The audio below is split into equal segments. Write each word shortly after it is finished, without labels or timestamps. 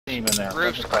team in there.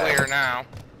 Roof's clear now.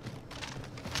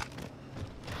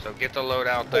 So get the load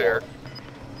out there.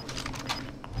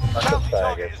 Bounty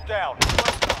target is down.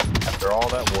 After all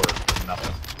that work,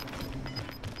 nothing.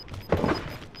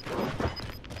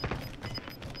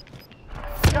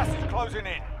 Gas is closing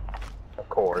in. Of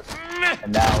course.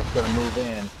 And now it's gonna move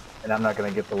in, and I'm not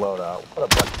gonna get the load out.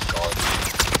 What a bunch of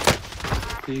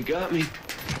garbage. You got me.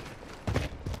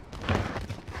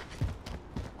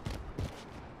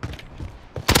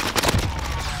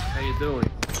 How you doing?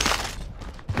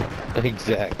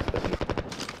 Exactly.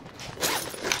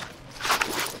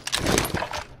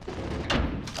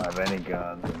 I don't have any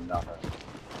guns and nothing.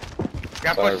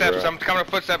 Got Sorry, footsteps. bro. Someone's coming.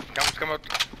 Footsteps. Come up.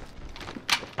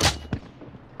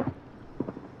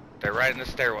 They're right in the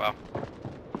stairwell.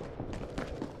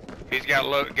 He's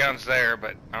got guns there,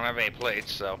 but I don't have any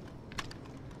plates, so.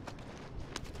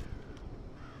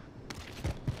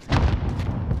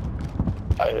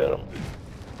 I hit him.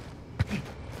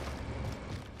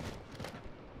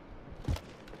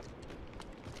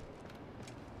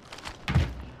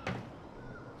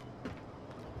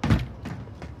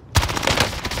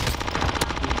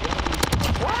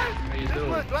 How you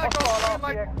doing?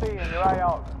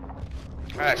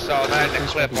 I saw that in the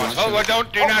clip once. Oh, well,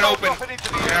 do not open.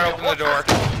 Do not open the door.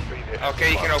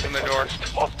 Okay, you can open the door.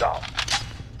 Hostile.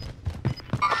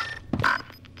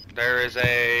 There is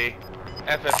a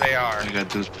All FFAR, you gotta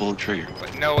do is pull the trigger.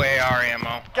 but no AR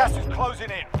ammo. Gas is closing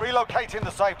in. Relocating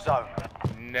the safe zone.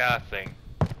 Nothing.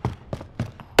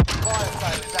 Fire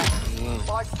sale is active.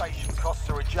 Buy station costs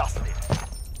are adjusted.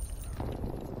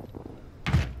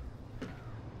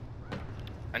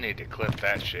 I need to clip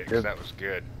that shit, because that was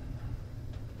good.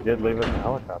 You did leave it in the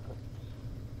helicopter.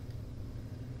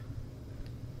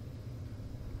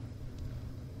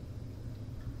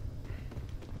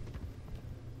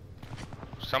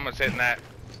 Someone's hitting that.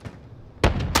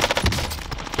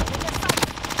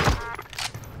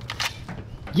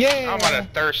 Yeah! I'm gonna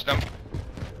thirst them.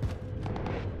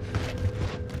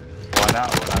 Why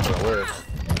not? We're not gonna live.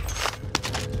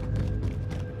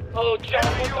 Oh,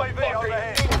 Enemy UAV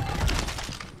overhead.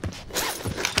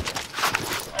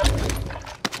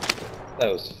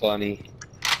 That was funny.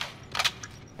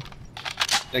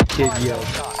 That kid yelled,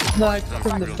 "Snipe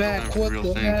from the back, what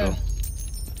the hell?"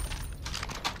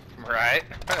 Right?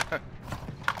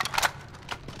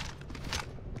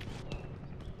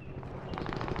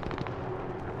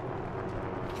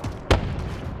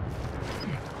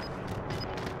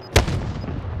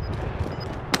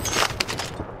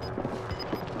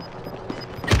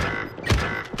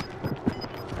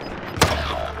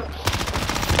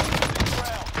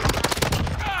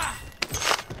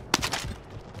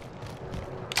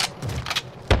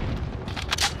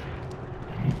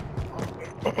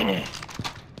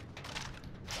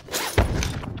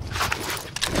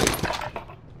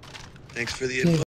 Thanks for the advice.